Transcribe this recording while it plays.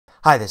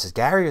Hi, this is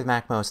Gary with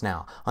MacMost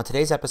Now. On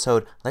today's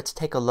episode, let's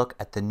take a look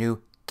at the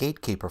new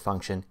Gatekeeper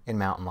function in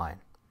Mountain Lion.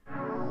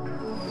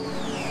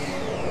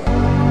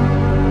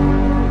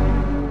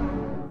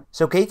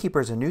 So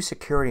Gatekeeper is a new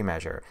security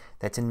measure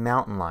that's in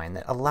Mountain Lion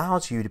that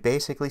allows you to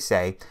basically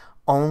say,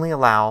 only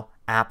allow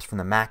apps from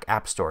the Mac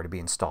App Store to be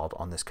installed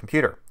on this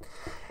computer.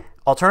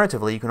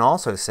 Alternatively, you can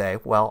also say,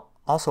 well,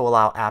 also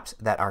allow apps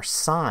that are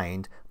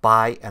signed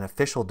by an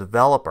official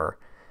developer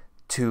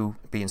to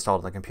be installed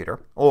on the computer.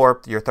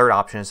 Or your third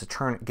option is to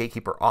turn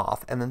Gatekeeper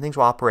off, and then things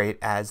will operate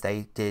as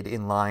they did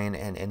in Lion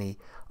and any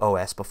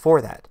OS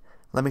before that.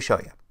 Let me show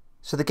you.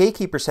 So the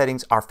Gatekeeper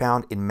settings are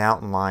found in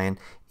Mountain Lion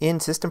in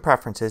System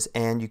Preferences,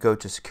 and you go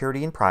to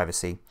Security and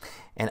Privacy,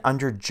 and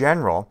under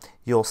General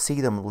you'll see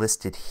them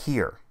listed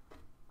here.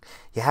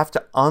 You have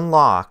to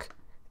unlock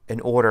in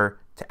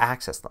order to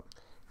access them.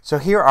 So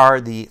here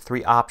are the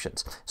three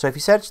options. So if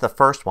you set it to the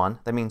first one,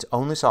 that means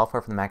only software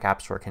from the Mac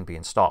App Store can be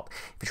installed.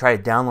 If you try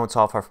to download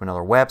software from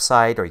another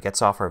website or you get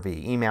software via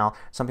email,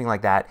 something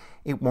like that,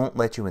 it won't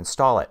let you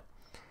install it.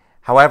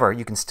 However,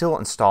 you can still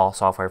install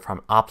software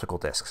from optical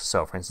disks.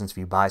 So for instance, if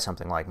you buy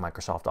something like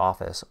Microsoft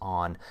Office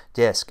on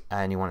disk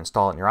and you want to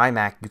install it in your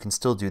iMac, you can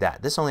still do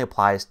that. This only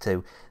applies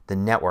to the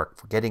network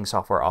for getting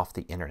software off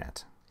the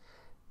internet.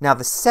 Now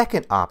the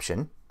second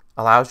option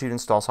allows you to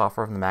install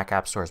software from the Mac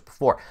App Store as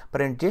before. But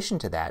in addition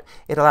to that,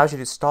 it allows you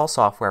to install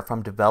software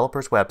from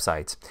developers'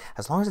 websites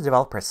as long as the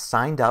developer has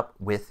signed up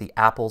with the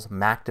Apple's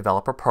Mac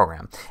Developer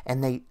Program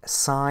and they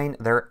sign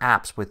their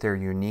apps with their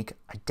unique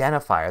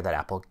identifier that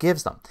Apple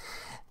gives them.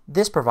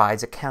 This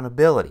provides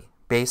accountability.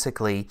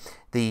 Basically,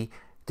 the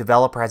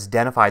developer has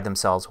identified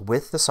themselves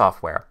with the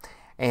software,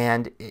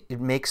 and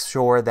it makes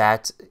sure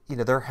that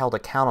they're held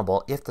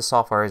accountable if the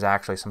software is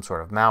actually some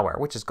sort of malware,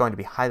 which is going to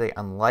be highly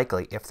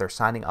unlikely if they're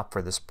signing up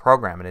for this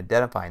program and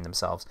identifying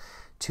themselves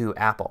to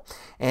Apple.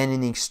 And in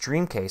the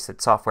extreme case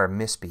that software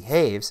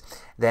misbehaves,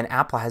 then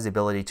Apple has the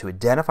ability to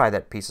identify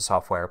that piece of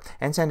software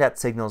and send out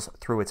signals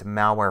through its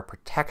malware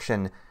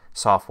protection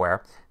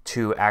software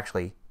to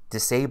actually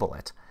disable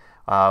it.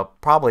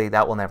 Probably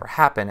that will never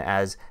happen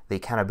as the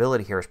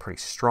accountability here is pretty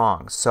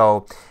strong.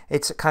 So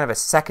it's kind of a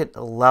second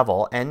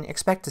level, and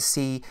expect to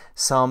see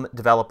some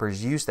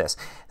developers use this.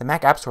 The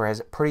Mac App Store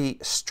has pretty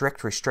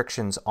strict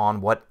restrictions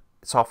on what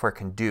software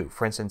can do.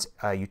 For instance,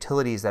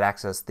 utilities that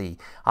access the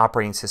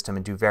operating system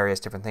and do various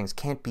different things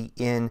can't be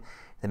in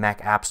the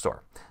Mac App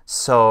Store.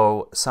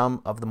 So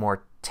some of the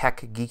more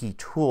tech geeky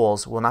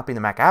tools will not be in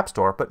the Mac App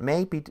Store, but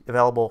may be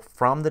available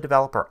from the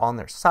developer on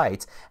their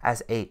sites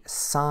as a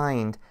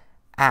signed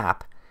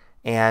app,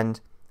 and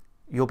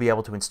you'll be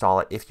able to install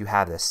it if you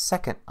have the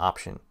second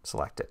option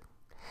selected.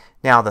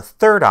 Now the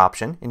third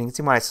option, and you can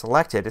see when I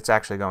select it, it's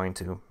actually going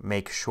to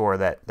make sure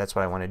that that's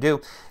what I want to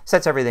do,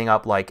 sets everything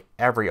up like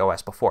every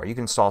OS before. You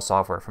can install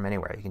software from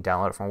anywhere. You can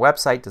download it from a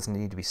website, doesn't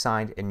need to be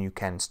signed, and you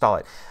can install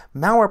it.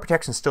 Malware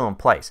protection is still in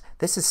place.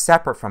 This is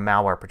separate from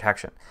malware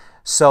protection.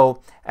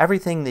 So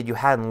everything that you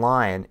had in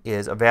Lion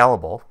is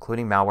available,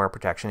 including malware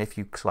protection, if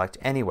you select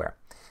anywhere.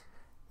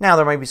 Now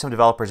there might be some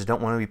developers who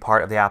don't want to be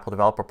part of the Apple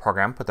Developer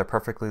Program, but they're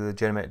perfectly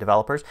legitimate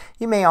developers.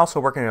 You may also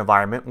work in an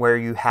environment where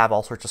you have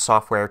all sorts of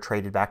software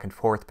traded back and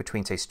forth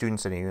between, say,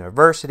 students at a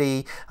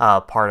university,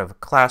 part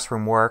of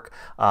classroom work,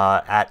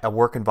 at a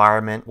work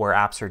environment where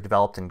apps are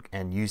developed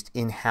and used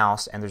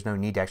in-house, and there's no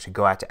need to actually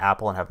go out to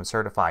Apple and have them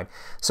certified.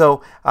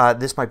 So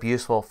this might be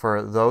useful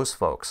for those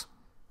folks.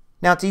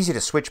 Now it's easy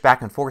to switch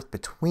back and forth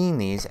between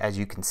these, as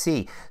you can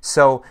see.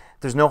 So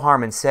there's no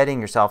harm in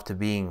setting yourself to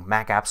being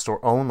Mac App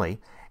Store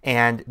only.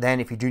 And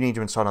then if you do need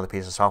to install another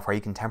piece of software,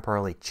 you can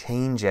temporarily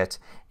change it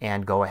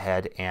and go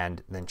ahead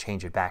and then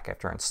change it back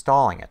after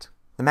installing it.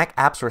 The Mac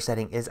App Store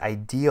setting is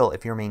ideal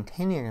if you're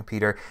maintaining a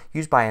computer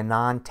used by a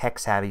non-tech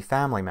savvy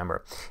family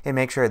member. It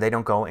makes sure they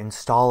don't go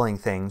installing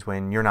things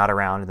when you're not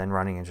around and then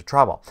running into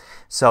trouble.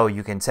 So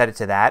you can set it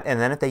to that,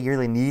 and then if they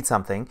really need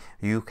something,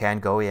 you can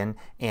go in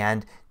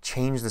and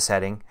change the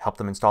setting, help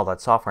them install that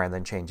software, and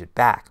then change it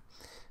back.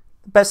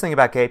 The best thing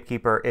about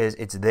Gatekeeper is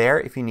it's there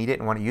if you need it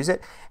and want to use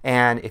it,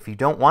 and if you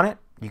don't want it,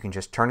 you can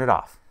just turn it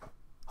off.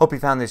 Hope you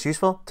found this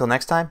useful. Till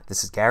next time,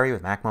 this is Gary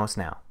with MacMost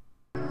Now.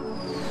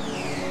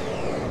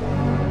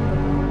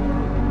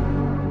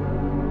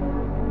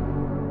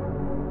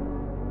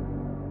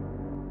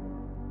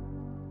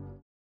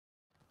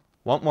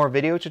 Want more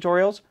video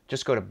tutorials?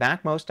 Just go to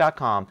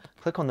MacMost.com,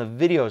 click on the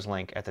videos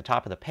link at the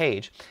top of the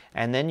page,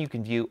 and then you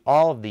can view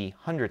all of the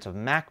hundreds of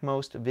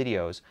MacMost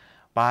videos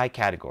by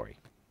category.